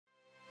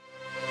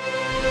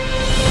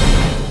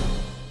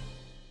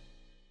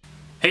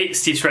Hey,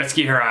 Steve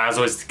Saretsky here, as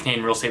always, the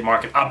Canadian real estate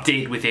market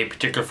update with a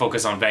particular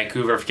focus on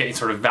Vancouver. If you're getting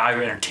sort of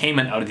value and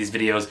entertainment out of these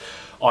videos,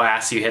 all I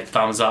ask you hit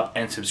thumbs up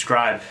and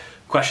subscribe.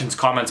 Questions,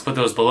 comments, put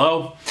those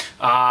below.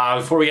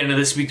 Before we get into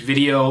this week's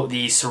video,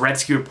 the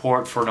Saretsky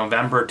Report for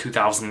November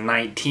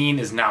 2019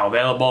 is now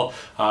available.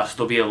 So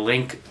there'll be a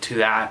link to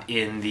that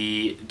in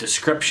the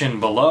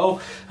description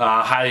below.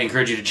 Highly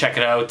encourage you to check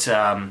it out.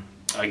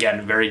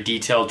 Again, very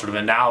detailed sort of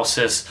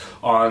analysis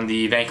on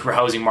the Vancouver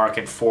housing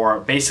market for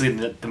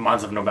basically the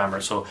month of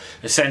November. So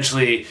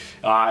essentially,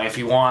 if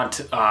you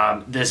want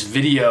this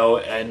video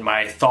and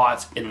my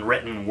thoughts in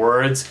written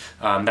words,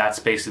 that's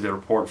basically the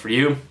report for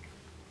you.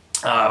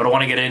 But I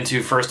want to get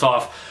into, first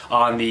off,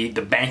 on the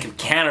Bank of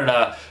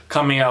Canada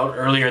coming out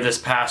earlier this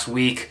past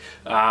week,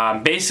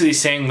 basically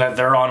saying that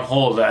they're on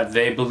hold, that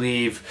they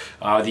believe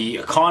the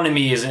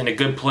economy is in a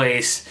good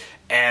place,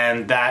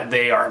 and that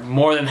they are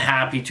more than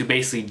happy to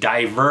basically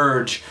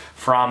diverge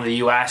from the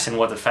US and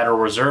what the Federal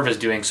Reserve is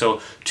doing.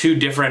 So two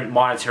different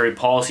monetary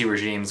policy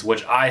regimes,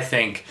 which I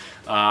think,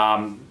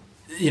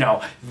 you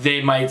know,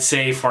 they might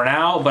say for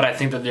now, but I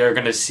think that they're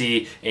going to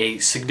see a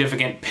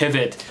significant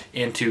pivot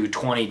into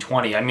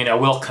 2020. I mean, I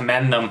will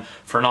commend them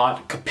for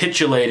not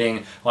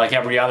capitulating like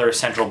every other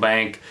central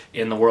bank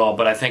in the world,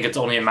 but I think it's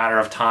only a matter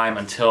of time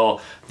until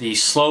the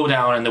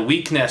slowdown and the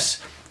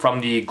weakness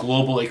from the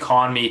global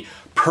economy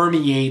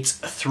permeates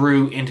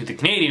through into the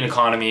Canadian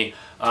economy,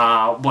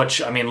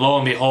 which, I mean, lo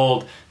and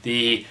behold,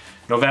 the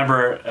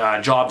November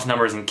jobs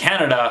numbers in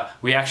Canada,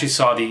 we actually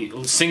saw the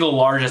single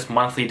largest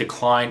monthly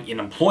decline in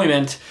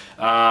employment.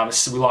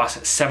 So we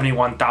lost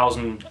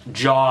 71,000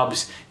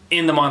 jobs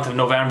in the month of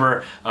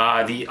November.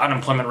 The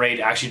unemployment rate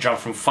actually jumped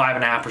from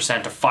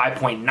 5.5% to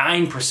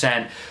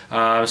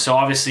 5.9%. So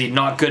obviously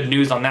not good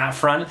news on that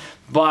front,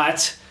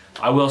 but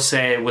I will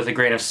say with a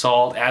grain of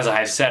salt, as I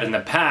have said in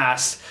the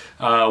past,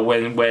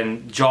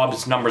 when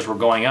jobs numbers were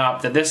going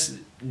up, that this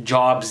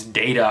jobs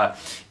data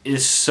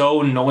is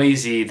so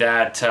noisy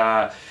that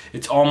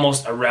it's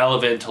almost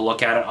irrelevant to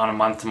look at it on a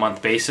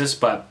month-to-month basis.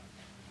 But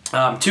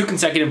 2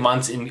 consecutive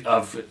months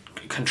of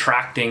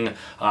contracting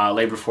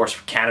labor force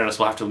for Canada, so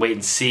we'll have to wait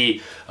and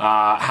see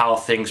how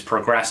things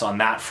progress on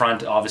that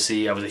front.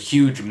 Obviously, it was a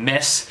huge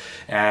miss,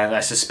 and I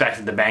suspect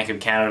that the Bank of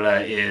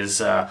Canada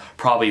is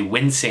probably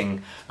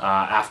wincing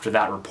after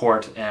that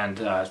report,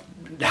 and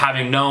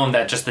having known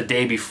that just the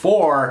day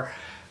before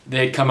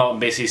they'd come out and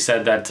basically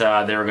said that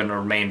they were going to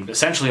remain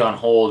essentially on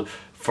hold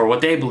for what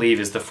they believe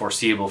is the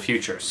foreseeable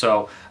future.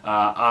 So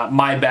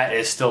my bet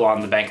is still on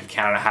the Bank of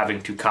Canada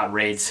having to cut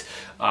rates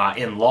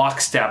in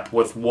lockstep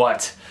with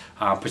what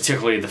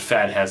particularly the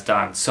Fed has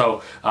done.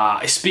 So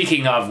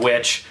speaking of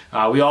which,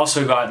 we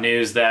also got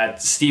news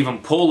that Stephen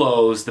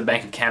Poloz, the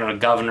Bank of Canada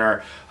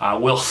Governor,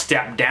 will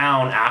step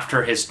down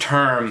after his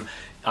term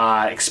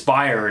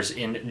expires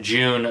in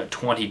June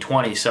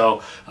 2020.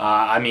 So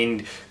I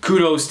mean,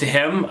 kudos to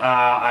him.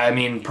 I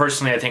mean,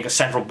 personally, I think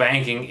central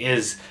banking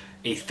is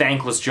a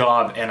thankless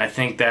job, and I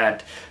think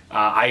that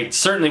I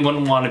certainly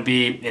wouldn't want to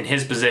be in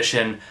his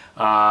position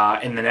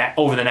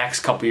over the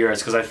next couple years,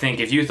 because I think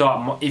if you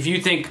thought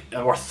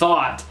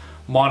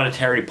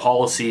monetary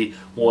policy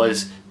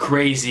was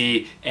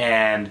crazy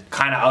and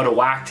kind of out of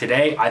whack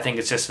today, I think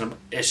it's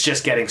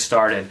just getting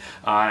started.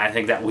 I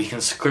think that we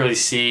can clearly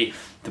see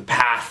the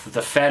path that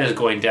the Fed is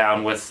going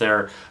down with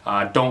their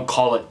don't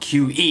call it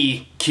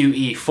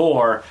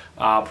QE4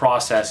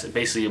 process,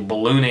 basically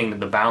ballooning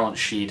the balance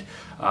sheet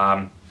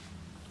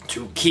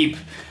to keep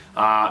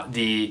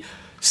the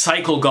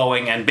cycle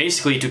going and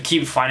basically to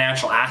keep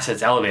financial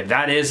assets elevated.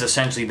 That is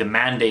essentially the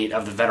mandate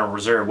of the Federal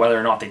Reserve. Whether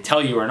or not they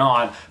tell you or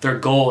not, their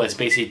goal is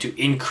basically to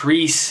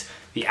increase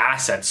the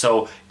assets.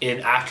 So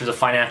after the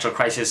financial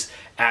crisis,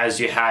 as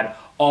you had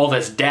all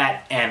this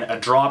debt and a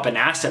drop in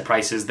asset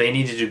prices, they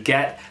needed to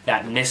get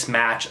that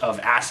mismatch of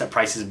asset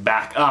prices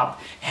back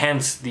up,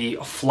 hence the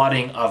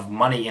flooding of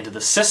money into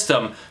the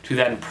system to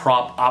then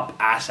prop up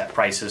asset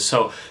prices.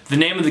 So the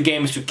name of the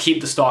game is to keep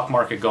the stock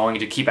market going,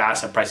 to keep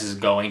asset prices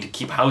going, to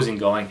keep housing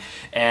going,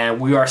 and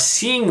we are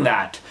seeing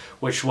that,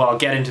 which I'll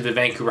get into the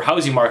Vancouver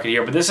housing market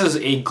here, but this is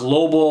a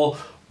global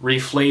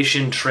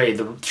reflation trade.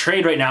 The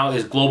trade right now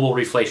is global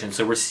reflation.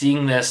 So we're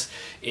seeing this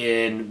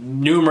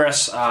in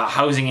numerous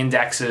housing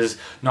indexes,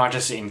 not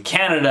just in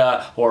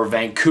Canada or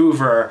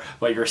Vancouver,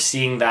 but you're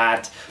seeing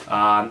that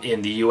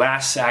in the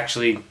US.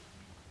 Actually,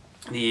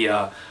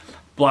 the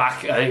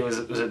Black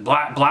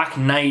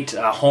Knight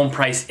home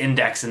price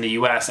index in the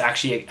US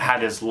actually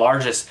had its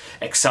largest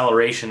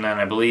acceleration in,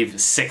 I believe,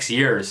 6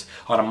 years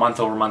on a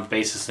month-over-month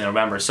basis in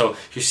November. So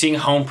you're seeing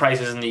home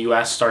prices in the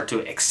US start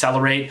to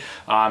accelerate.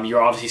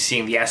 You're obviously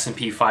seeing the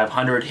S&P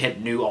 500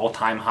 hit new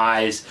all-time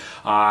highs.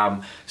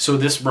 So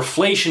this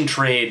reflation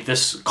trade,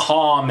 this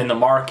calm in the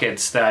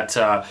markets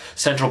that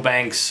central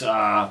banks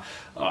are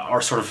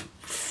sort of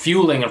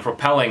fueling and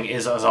propelling,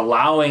 is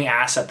allowing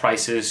asset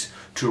prices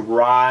to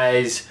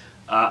rise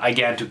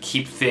again, to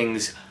keep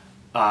things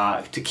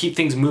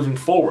moving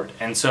forward.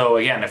 And so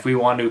again, if we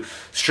want to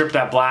strip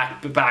that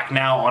back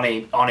now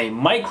on a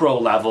micro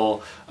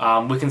level,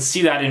 we can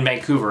see that in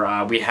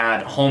Vancouver. We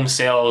had home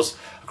sales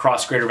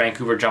across Greater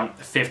Vancouver jumped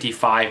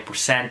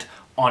 55%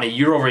 on a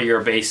year-over-year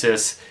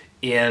basis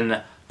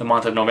in the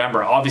month of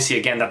November. Obviously,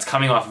 again, that's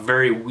coming off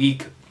very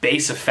weak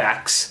base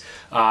effects.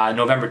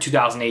 November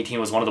 2018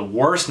 was one of the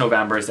worst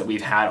Novembers that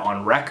we've had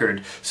on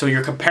record. So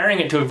you're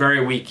comparing it to a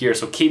very weak year.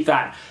 So keep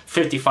that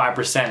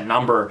 55%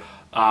 number.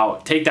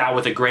 Take that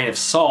with a grain of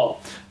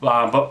salt.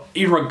 But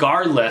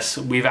regardless,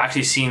 we've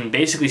actually seen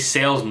basically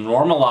sales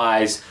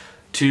normalize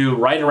to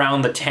right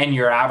around the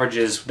 10-year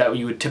averages that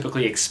you would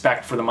typically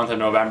expect for the month of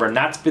November. And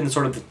that's been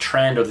sort of the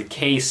trend or the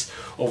case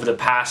over the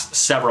past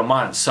several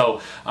months.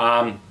 So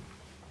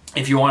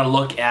if you want to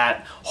look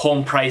at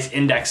home price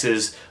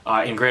indexes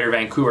in Greater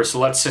Vancouver, so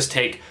let's just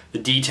take the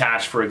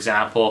detached, for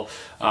example,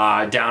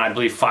 down, I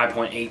believe,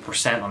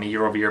 5.8% on a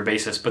year-over-year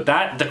basis. But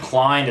that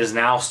decline is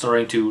now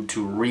starting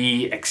to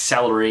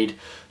re-accelerate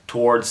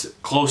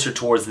closer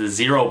towards the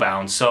zero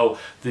bound. So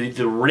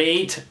the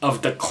rate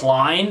of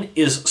decline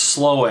is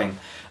slowing.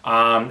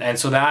 And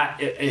so that,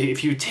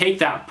 if you take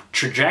that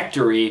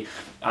trajectory,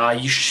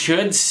 you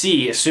should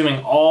see,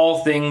 assuming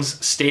all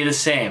things stay the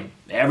same,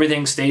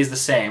 everything stays the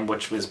same,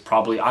 which is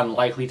probably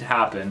unlikely to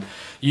happen,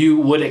 you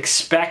would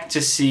expect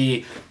to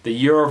see the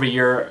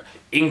year-over-year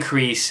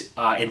increase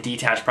in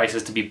detached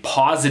prices to be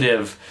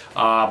positive,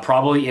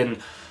 probably in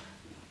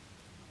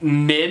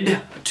mid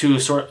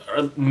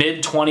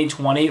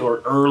 2020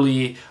 or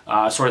early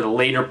sort of the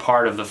later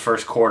part of the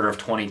first quarter of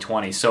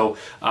 2020. So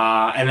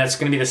and that's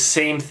going to be the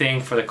same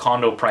thing for the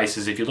condo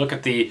prices. If you look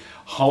at the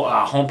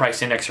home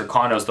price index for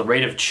condos, the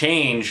rate of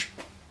change,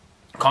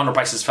 condo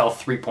prices fell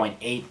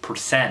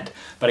 3.8%.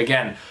 But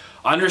again,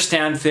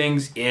 understand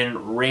things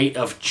in rate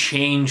of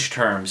change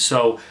terms.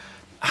 So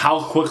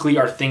how quickly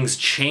are things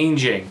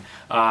changing?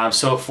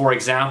 So for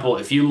example,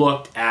 if you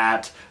looked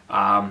at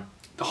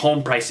the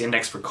home price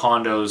index for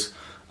condos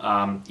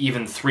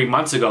even 3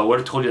 months ago, would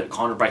have told you that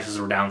condo prices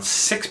were down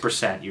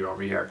 6% year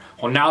over year.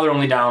 Well, now they're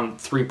only down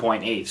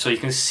 3.8. So you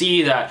can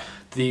see that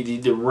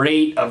the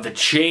rate of the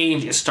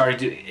change is starting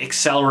to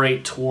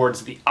accelerate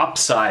towards the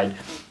upside.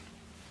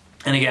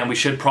 And again, we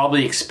should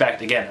probably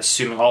expect, again,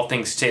 assuming all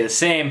things stay the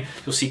same,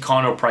 you'll see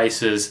condo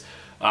prices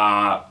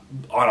on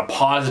a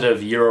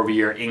positive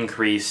year-over-year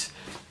increase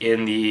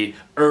in the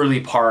early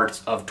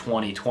parts of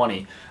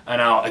 2020. And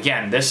now,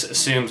 again, this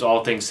assumes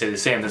all things stay the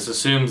same. This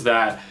assumes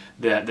that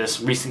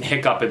this recent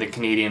hiccup in the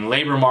Canadian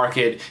labor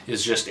market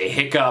is just a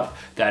hiccup,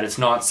 that it's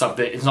not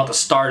the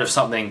start of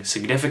something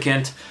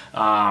significant.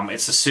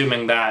 It's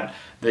assuming that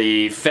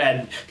the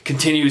Fed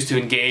continues to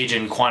engage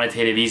in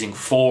quantitative easing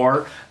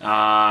 4,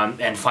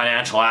 and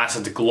financial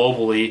assets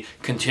globally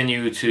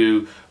continue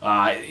to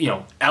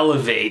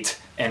elevate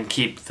and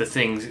keep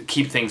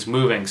things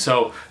moving.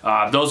 So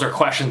those are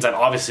questions that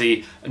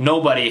obviously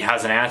nobody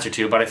has an answer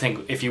to, but I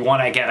think if you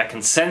want to get a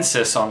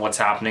consensus on what's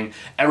happening,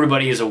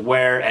 everybody is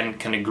aware and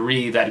can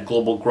agree that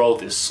global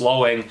growth is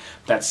slowing,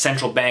 that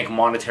central bank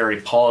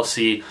monetary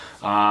policy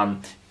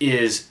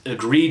is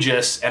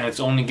egregious, and it's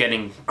only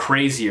getting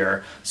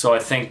crazier. So I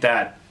think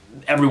that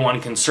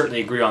everyone can certainly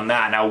agree on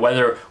that. Now,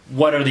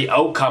 what are the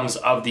outcomes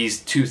of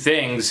these two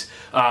things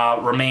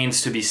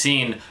remains to be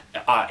seen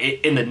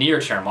in the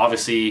near term.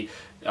 Obviously,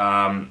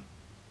 I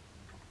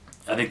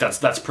think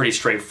that's pretty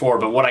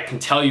straightforward. But what I can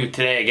tell you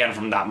today, again,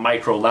 from that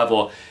micro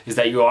level, is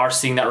that you are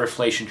seeing that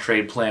reflation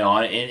trade play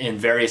on in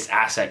various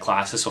asset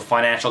classes. So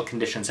financial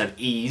conditions have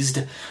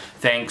eased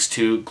thanks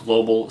to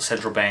global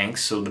central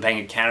banks. So the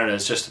Bank of Canada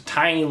is just a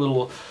tiny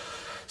little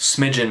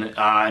smidgen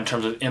in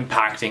terms of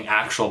impacting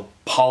actual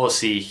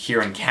policy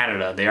here in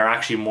Canada. They are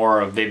actually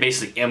they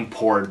basically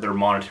import their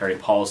monetary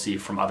policy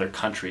from other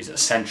countries,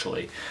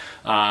 essentially.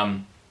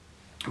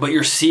 What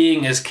you're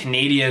seeing is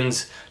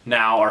Canadians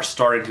now are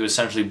starting to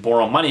essentially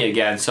borrow money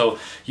again. So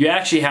you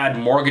actually had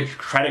mortgage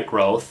credit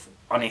growth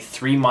on a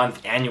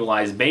 3-month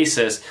annualized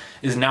basis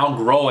is now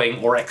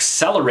growing or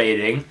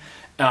accelerating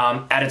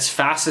at its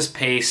fastest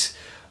pace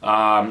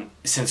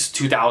since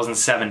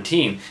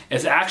 2017.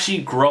 It's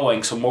actually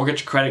growing. So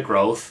mortgage credit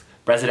growth,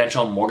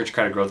 residential mortgage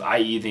credit growth,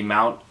 i.e. the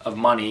amount of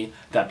money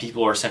that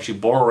people are essentially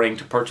borrowing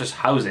to purchase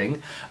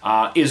housing,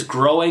 is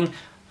growing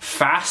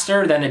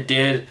faster than it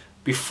did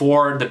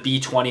before the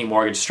B-20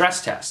 mortgage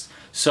stress test.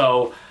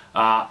 So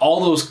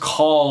all those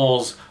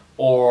calls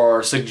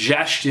or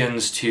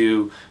suggestions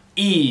to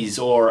ease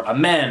or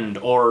amend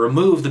or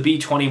remove the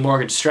B-20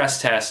 mortgage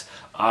stress test,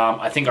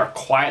 I think are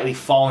quietly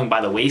falling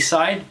by the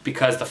wayside,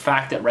 because the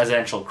fact that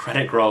residential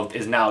credit growth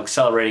is now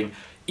accelerating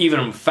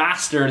even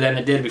faster than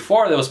it did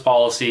before those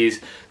policies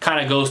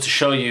kind of goes to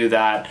show you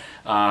that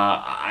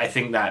I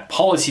think that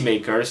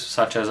policymakers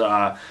such as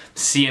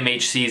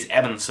CMHC's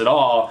Evans et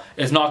al.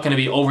 Is not going to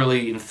be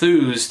overly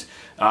enthused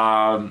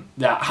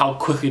that how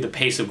quickly the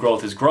pace of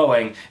growth is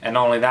growing. And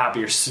not only that, but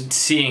you're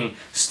seeing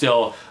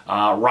still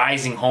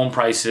rising home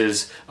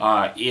prices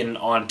in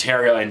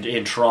Ontario and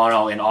in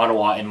Toronto, in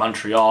Ottawa, in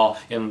Montreal,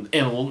 in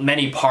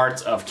many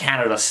parts of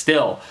Canada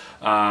still.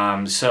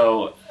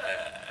 So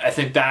I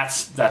think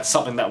that's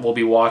something that we'll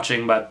be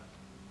watching. But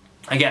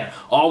again,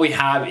 all we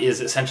have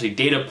is essentially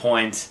data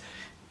points,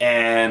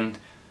 and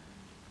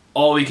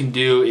all we can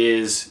do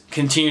is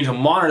continue to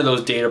monitor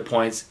those data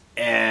points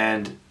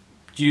and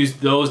use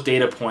those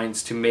data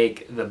points to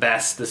make the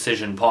best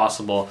decision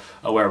possible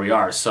where we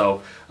are.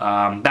 So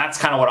that's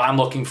kind of what I'm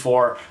looking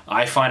for.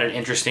 I find it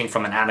interesting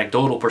from an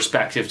anecdotal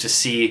perspective to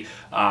see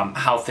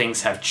how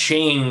things have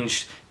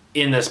changed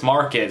in this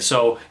market.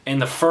 So in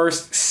the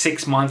first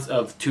 6 months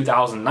of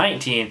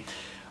 2019,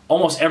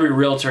 almost every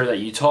realtor that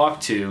you talk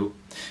to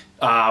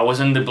was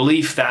in the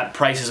belief that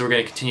prices were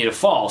going to continue to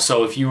fall.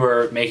 So if you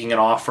were making an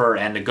offer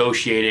and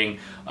negotiating,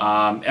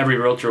 every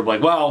realtor would be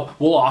like, well,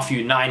 we'll offer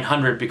you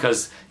 900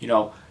 because, you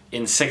know,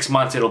 in 6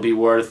 months it'll be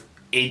worth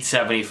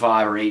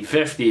 875 or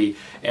 850,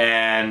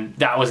 and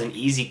that was an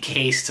easy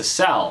case to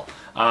sell.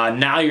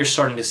 Now you're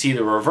starting to see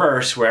the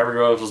reverse, where every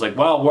realtor was like,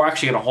 well, we're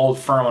actually going to hold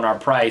firm on our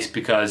price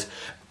because,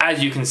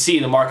 as you can see,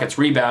 the market's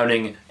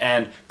rebounding,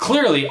 and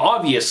clearly,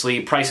 obviously,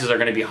 prices are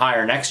going to be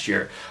higher next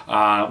year,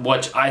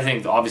 which I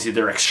think, obviously,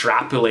 they're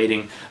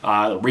extrapolating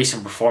the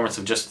recent performance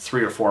of just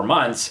 3 or 4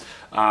 months,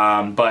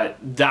 but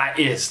that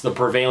is the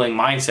prevailing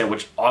mindset,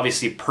 which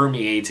obviously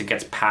permeates and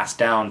gets passed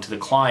down to the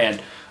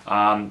client.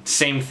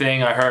 Same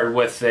thing I heard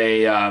with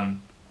a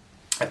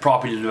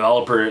property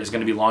developer is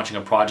going to be launching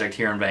a project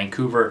here in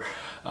Vancouver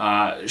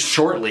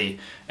shortly,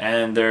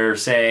 and they're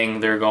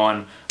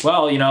going,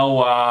 well, you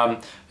know,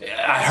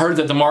 I heard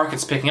that the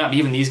market's picking up.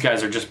 Even these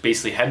guys are just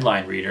basically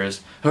headline readers.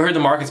 I heard the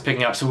market's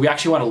picking up, so we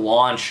actually want to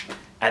launch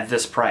at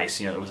this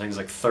price. You know, it was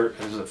like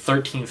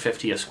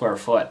 $13.50 a square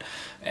foot,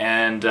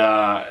 and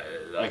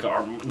like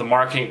the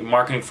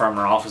marketing firm in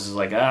our office is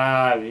like,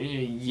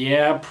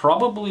 yeah,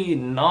 probably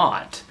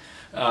not.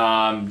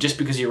 Just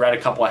because you read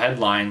a couple of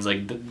headlines,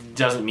 like,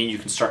 doesn't mean you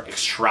can start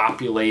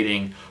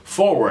extrapolating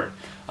forward.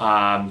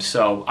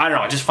 So I don't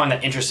know, I just find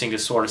that interesting to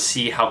sort of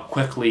see how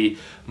quickly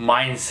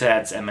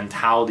mindsets and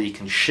mentality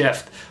can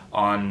shift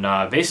on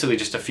basically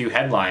just a few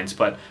headlines.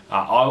 But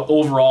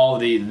overall,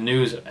 the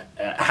news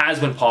has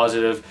been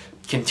positive,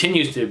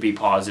 continues to be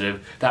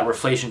positive. That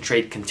reflation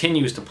trade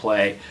continues to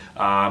play,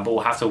 but we'll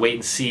have to wait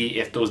and see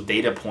if those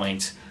data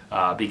points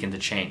begin to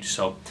change.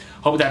 So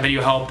hope that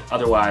video helped.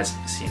 Otherwise,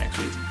 see you next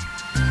week.